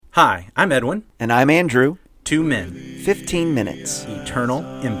Hi, I'm Edwin. And I'm Andrew. 2 men. 15 minutes. Eternal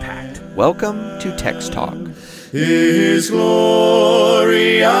impact. Welcome to Text Talk. His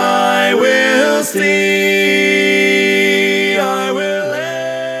glory I will see, I will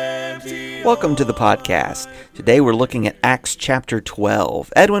empty. Welcome to the podcast. Today we're looking at Acts chapter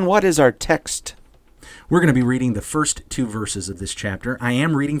 12. Edwin, what is our text? We're going to be reading the first 2 verses of this chapter. I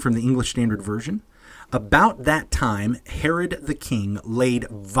am reading from the English Standard Version. About that time, Herod the king laid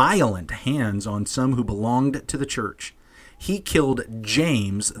violent hands on some who belonged to the church. He killed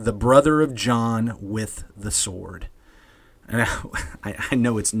James, the brother of John, with the sword. And I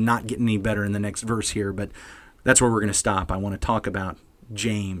know it's not getting any better in the next verse here, but that's where we're going to stop. I want to talk about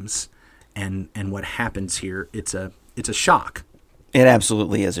James and what happens here. It's a shock. It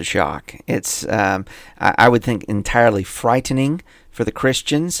absolutely is a shock. It's, I would think, entirely frightening for the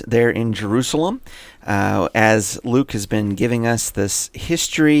Christians there in Jerusalem. As Luke has been giving us this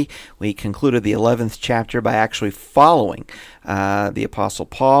history, we concluded the 11th chapter by actually following the Apostle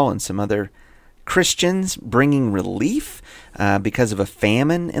Paul and some other Christians bringing relief because of a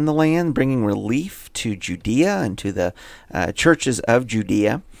famine in the land, bringing relief to Judea and to the churches of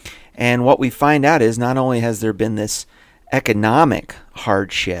Judea. And what we find out is not only has there been this economic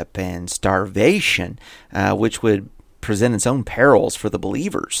hardship and starvation, which would present its own perils for the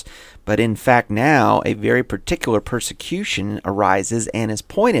believers, but in fact now a very particular persecution arises and is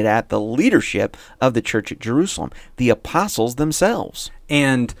pointed at the leadership of the church at Jerusalem, the apostles themselves.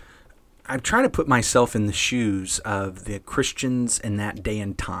 And I'm trying to put myself in the shoes of the Christians in that day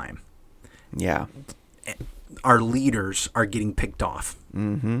and time. Yeah. Our leaders are getting picked off.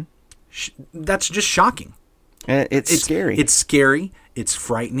 Mm-hmm. That's just shocking. It's scary. It's scary. It's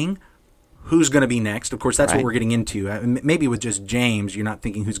frightening. Who's going to be next? Of course, that's what we're getting into. Maybe with just James, you're not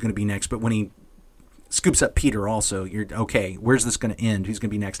thinking who's going to be next. But when he scoops up Peter also, you're, okay, where's this going to end? Who's going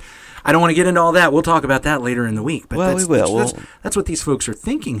to be next? I don't want to get into all that. We'll talk about that later in the week. But we will. That's what these folks are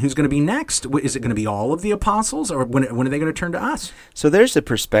thinking. Who's going to be next? Is it going to be all of the apostles? Or when are they going to turn to us? So there's the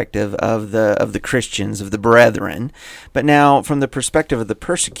perspective of the Christians, of the brethren. But now, from the perspective of the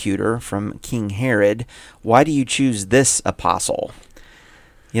persecutor, from King Herod, why do you choose this apostle?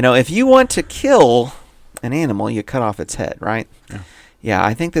 You know, if you want to kill an animal, you cut off its head, right? Yeah,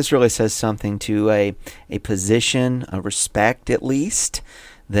 I think this really says something to a position, a respect at least,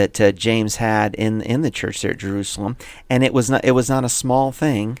 that James had in the church there at Jerusalem, and it was not a small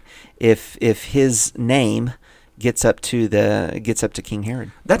thing if his name gets up to King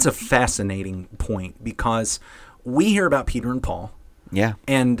Herod. That's a fascinating point because we hear about Peter and Paul. Yeah,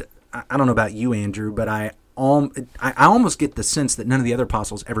 and I don't know about you, Andrew, but I almost get the sense that none of the other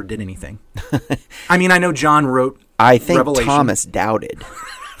apostles ever did anything. I mean, I know John wrote I think Revelation. Thomas doubted.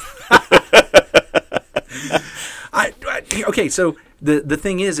 Okay, so the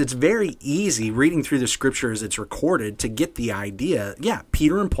thing is, it's very easy reading through the scripture as it's recorded to get the idea, yeah,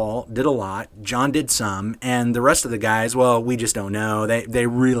 Peter and Paul did a lot, John did some, and the rest of the guys, well, we just don't know. They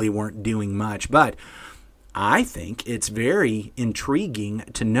really weren't doing much. But I think it's very intriguing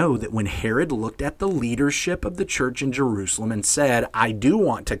to know that when Herod looked at the leadership of the church in Jerusalem and said, I do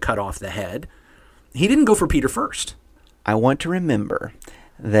want to cut off the head, he didn't go for Peter first. I want to remember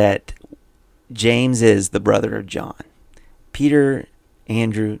that James is the brother of John. Peter,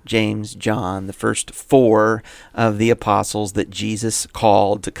 Andrew, James, John, the first 4 of the apostles that Jesus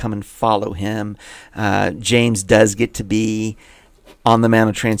called to come and follow him. James does get to be on the Mount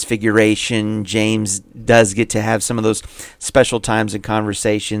of Transfiguration. James does get to have some of those special times and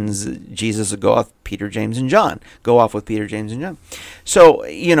conversations. Jesus will go off Peter, James, and John. Go off with Peter, James, and John. So,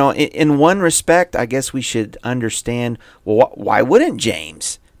 you know, in one respect, I guess we should understand, well, why wouldn't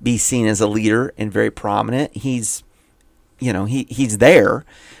James be seen as a leader and very prominent? He's there.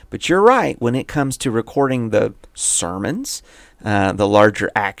 But you're right. When it comes to recording the sermons, the larger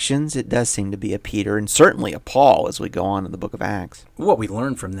actions, it does seem to be a Peter and certainly a Paul as we go on in the book of Acts. What we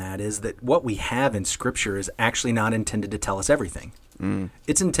learn from that is that what we have in Scripture is actually not intended to tell us everything.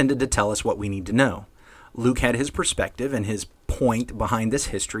 It's intended to tell us what we need to know. Luke had his perspective and his point behind this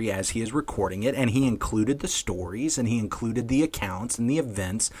history as he is recording it, and he included the stories and he included the accounts and the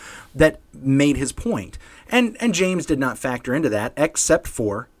events that made his point. And James did not factor into that except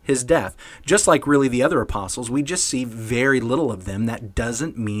for his death. Just like really the other apostles, we just see very little of them. That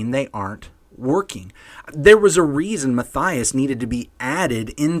doesn't mean they aren't working. There was a reason Matthias needed to be added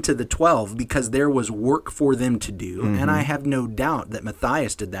into the 12 because there was work for them to do. And I have no doubt that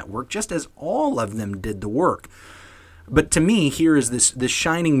Matthias did that work just as all of them did the work. But to me, here is this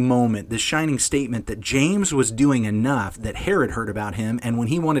shining moment, this shining statement that James was doing enough that Herod heard about him, and when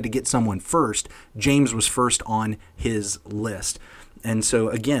he wanted to get someone first, James was first on his list. And so,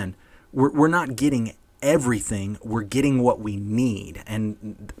 again, we're not getting everything. We're getting what we need.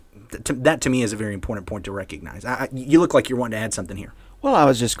 And that, to me, is a very important point to recognize. You look like you're wanting to add something here. Well, I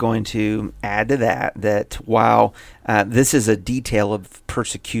was just going to add to that while this is a detail of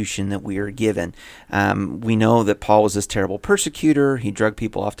persecution that we are given, we know that Paul was this terrible persecutor. He drug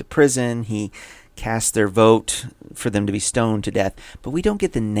people off to prison. He cast their vote for them to be stoned to death. But we don't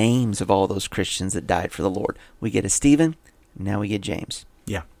get the names of all those Christians that died for the Lord. We get a Stephen, now we get James.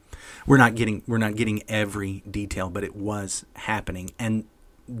 Yeah. We're not getting every detail, but it was happening. And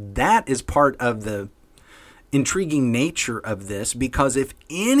that is part of the intriguing nature of this, because if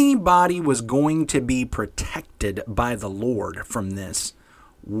anybody was going to be protected by the Lord from this,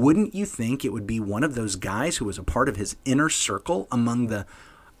 wouldn't you think it would be one of those guys who was a part of his inner circle among the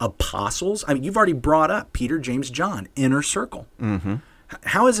apostles? I mean, you've already brought up Peter, James, John, inner circle. Mm-hmm.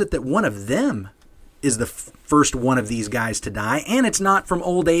 How is it that one of them is the first one of these guys to die, and it's not from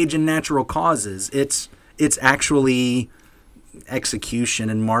old age and natural causes? It's actually execution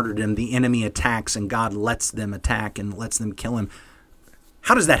and martyrdom. The enemy attacks and God lets them attack and lets them kill him.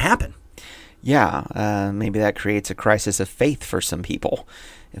 How does that happen? Yeah, maybe that creates a crisis of faith for some people.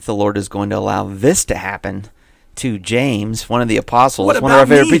 If the Lord is going to allow this to happen to James, one of the apostles, what one of our about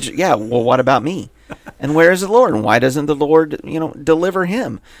favorite me? preachers, yeah, well, what about me? And where is the Lord? And why doesn't the Lord, deliver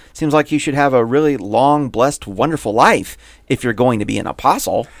him? Seems like you should have a really long, blessed, wonderful life if you're going to be an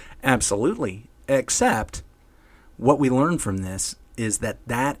apostle. Absolutely. Except what we learn from this is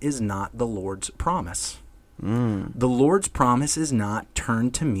that is not the Lord's promise. The Lord's promise is not turn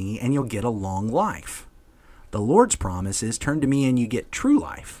to me and you'll get a long life. The Lord's promise is turn to me and you get true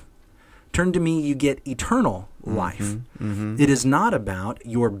life. Turn to me, you get eternal life. Mm-hmm. It is not about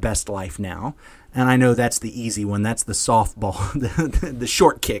your best life now. And I know that's the easy one. That's the softball, the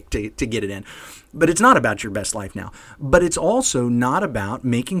short kick to get it in. But it's not about your best life now. But it's also not about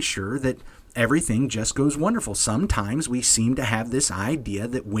making sure that everything just goes wonderful. Sometimes we seem to have this idea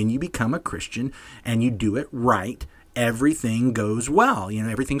that when you become a Christian and you do it right, everything goes well.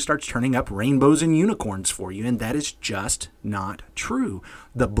 Everything starts turning up rainbows and unicorns for you, and that is just not true.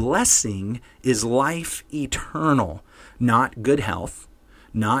 The blessing is life eternal, not good health,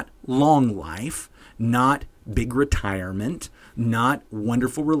 not long life, not big retirement, not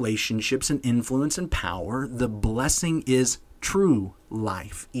wonderful relationships and influence and power. The blessing is true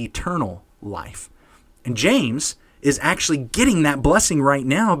life, eternal life. And James is actually getting that blessing right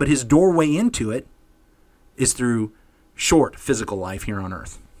now, but his doorway into it is through short physical life here on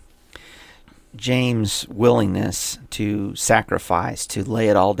earth. James' willingness to sacrifice, to lay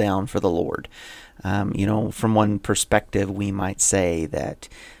it all down for the Lord. From one perspective, we might say that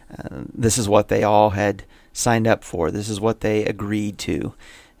this is what they all had signed up for. This is what they agreed to.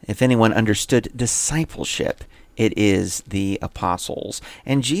 If anyone understood discipleship, it is the apostles.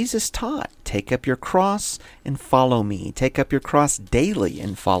 And Jesus taught, take up your cross and follow me. Take up your cross daily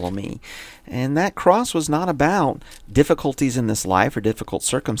and follow me. And that cross was not about difficulties in this life or difficult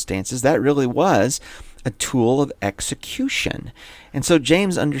circumstances. That really was a tool of execution. And so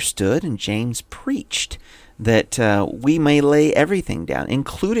James understood and James preached that we may lay everything down,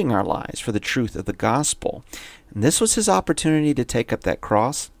 including our lives, for the truth of the gospel. And this was his opportunity to take up that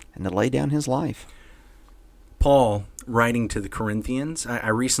cross and to lay down his life. Paul, writing to the Corinthians, I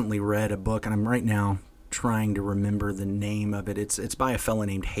recently read a book, and I'm right now trying to remember the name of it. It's by a fellow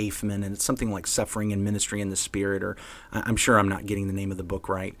named Hafman, and it's something like Suffering and Ministry in the Spirit, or I'm sure I'm not getting the name of the book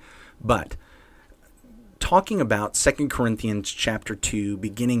right. But talking about 2 Corinthians chapter 2,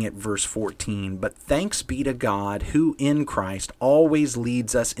 beginning at verse 14, but thanks be to God who in Christ always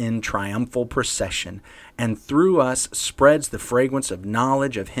leads us in triumphal procession, and through us spreads the fragrance of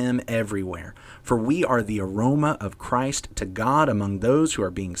knowledge of him everywhere. For we are the aroma of Christ to God among those who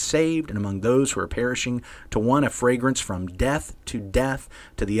are being saved and among those who are perishing, to one a fragrance from death to death,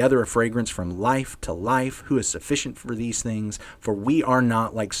 to the other a fragrance from life to life. Who is sufficient for these things? For we are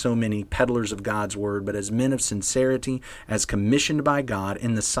not like so many peddlers of God's word, but as men of sincerity, as commissioned by God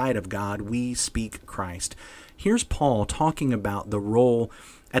in the sight of God, we speak Christ. Here's Paul talking about the role,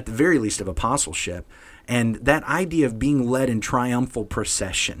 at the very least, of apostleship, and that idea of being led in triumphal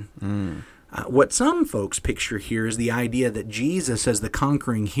procession. What some folks picture here is the idea that Jesus, as the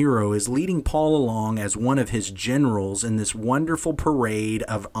conquering hero, is leading Paul along as one of his generals in this wonderful parade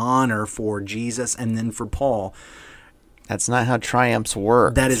of honor for Jesus and then for Paul. That's not how triumphs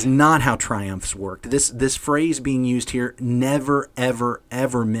work. That is not how triumphs worked. This phrase being used here never, ever,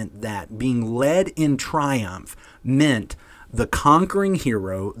 ever meant that. Being led in triumph meant The conquering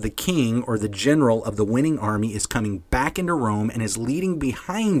hero, the king or the general of the winning army, is coming back into Rome and is leading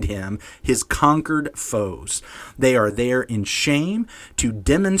behind him his conquered foes. They are there in shame to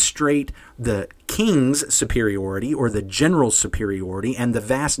demonstrate the king's superiority or the general's superiority, and the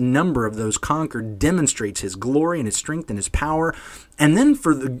vast number of those conquered demonstrates his glory and his strength and his power. And then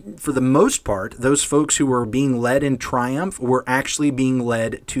for the most part, those folks who were being led in triumph were actually being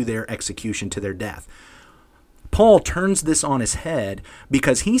led to their execution, to their death. Paul turns this on his head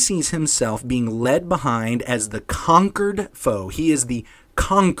because he sees himself being led behind as the conquered foe. He is the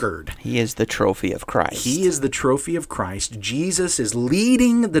conquered. He is the trophy of Christ. He is the trophy of Christ. Jesus is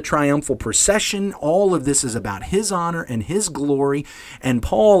leading the triumphal procession. All of this is about his honor and his glory. And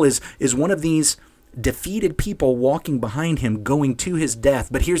Paul is one of these defeated people walking behind him, going to his death.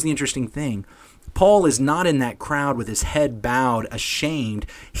 But here's the interesting thing. Paul is not in that crowd with his head bowed, ashamed.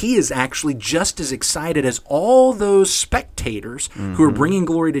 He is actually just as excited as all those spectators who are bringing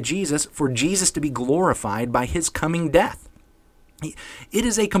glory to Jesus, for Jesus to be glorified by his coming death. It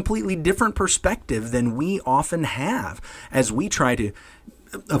is a completely different perspective than we often have as we try to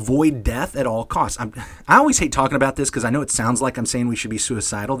avoid death at all costs. I always hate talking about this because I know it sounds like I'm saying we should be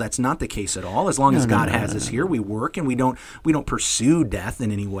suicidal. That's not the case at all. As long as God has us here, we work and we don't pursue death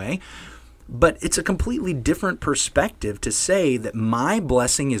in any way. But it's a completely different perspective to say that my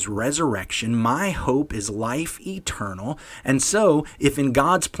blessing is resurrection, my hope is life eternal, and so if in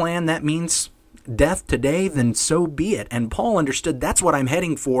God's plan that means death today, then so be it. And Paul understood that's what I'm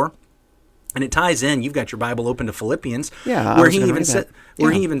heading for. And it ties in. You've got your Bible open to Philippians, where he even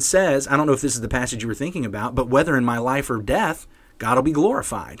says, I don't know if this is the passage you were thinking about, but whether in my life or death, God will be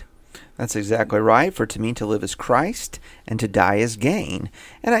glorified. That's exactly right. For to me to live is Christ, and to die is gain.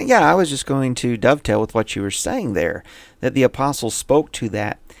 And I was just going to dovetail with what you were saying there, that the apostles spoke to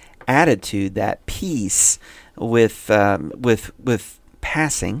that attitude, that peace with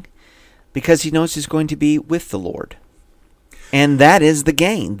passing, because he knows he's going to be with the Lord. And that is the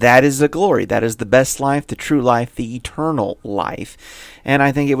gain. That is the glory. That is the best life, the true life, the eternal life. And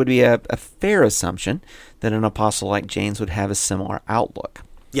I think it would be a fair assumption that an apostle like James would have a similar outlook.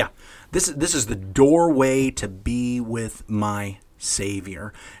 Yeah. This is the doorway to be with my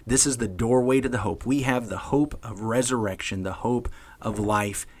Savior. This is the doorway to the hope. We have the hope of resurrection, the hope of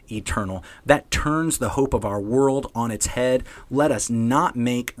life eternal. That turns the hope of our world on its head. Let us not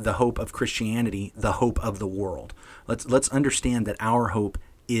make the hope of Christianity the hope of the world. Let's understand that our hope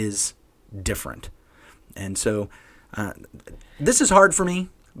is different. And so this is hard for me.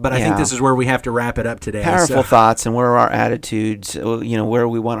 But I think this is where we have to wrap it up today. Powerful thoughts, and where our attitudes, where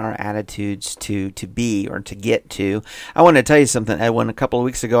we want our attitudes to be or to get to. I want to tell you something, Edwin. A couple of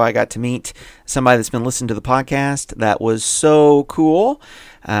weeks ago, I got to meet somebody that's been listening to the podcast. That was so cool.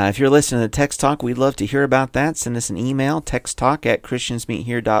 If you're listening to Text Talk, we'd love to hear about that. Send us an email,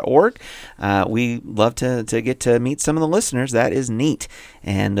 texttalk@christiansmeethere.org. We love to get to meet some of the listeners. That is neat.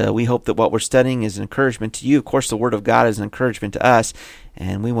 And we hope that what we're studying is an encouragement to you. Of course, the Word of God is an encouragement to us.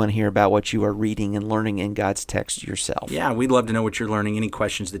 And we want to hear about what you are reading and learning in God's text yourself. Yeah, we'd love to know what you're learning. Any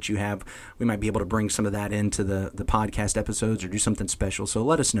questions that you have, we might be able to bring some of that into the podcast episodes or do something special. So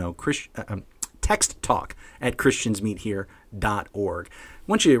let us know. Text Talk at christiansmeethere.org.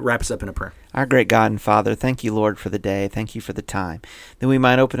 Why don't you wrap us up in a prayer? Our great God and Father, thank you, Lord, for the day. Thank you for the time that we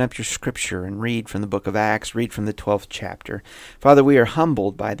might open up your Scripture and read from the book of Acts, read from the 12th chapter. Father, we are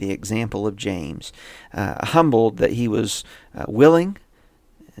humbled by the example of James, humbled that he was willing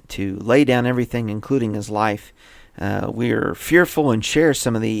to lay down everything, including his life. We are fearful and share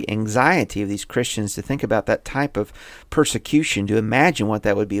some of the anxiety of these Christians to think about that type of persecution, to imagine what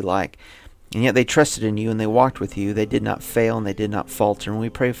that would be like. And yet they trusted in you and they walked with you. They did not fail and they did not falter. And we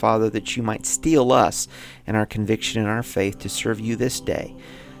pray, Father, that you might steel us in our conviction and our faith to serve you this day,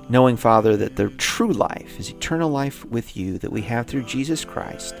 knowing, Father, that the true life is eternal life with you that we have through Jesus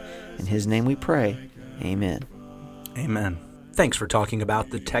Christ. In his name we pray. Amen. Amen. Thanks for talking about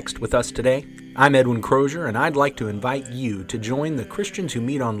the text with us today. I'm Edwin Crozier, and I'd like to invite you to join the Christians who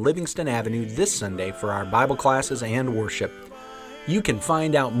meet on Livingston Avenue this Sunday for our Bible classes and worship. You can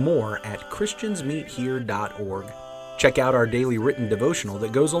find out more at christiansmeethere.org. Check out our daily written devotional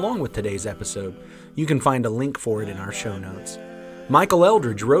that goes along with today's episode. You can find a link for it in our show notes. Michael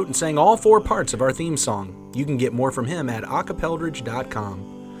Eldridge wrote and sang all 4 parts of our theme song. You can get more from him at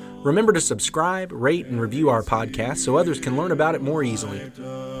acapeldridge.com. Remember to subscribe, rate, and review our podcast so others can learn about it more easily.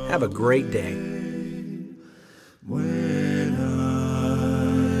 Have a great day. When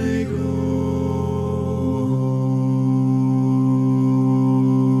I go,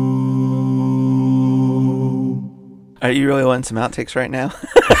 Are you really wanting some outtakes right now?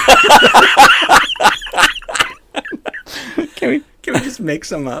 Can we just make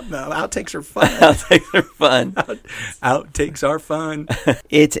some up? No, outtakes are fun. Outtakes are fun. Outtakes are fun.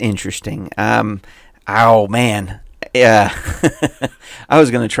 It's interesting. Oh, man. Yeah. I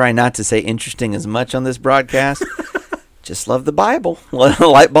was going to try not to say interesting as much on this broadcast. Just love the Bible.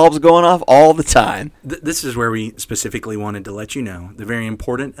 Light bulbs going off all the time. This is where we specifically wanted to let you know the very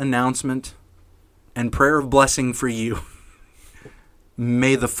important announcement and prayer of blessing for you.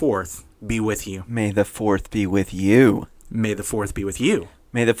 May the 4th be with you. May the 4th be with you. May the 4th be with you.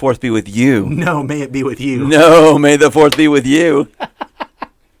 May the 4th be with you. No, may it be with you. No, may the 4th be with you.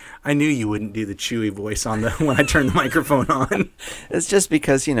 I knew you wouldn't do the chewy voice on the when I turned the microphone on. It's just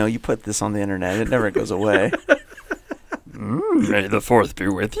because, you put this on the internet. It never goes away. May the 4th be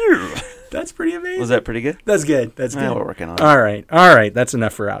with you. That's pretty amazing. Was that pretty good? That's good. That's good. We're working on it. All right. That's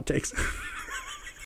enough for outtakes.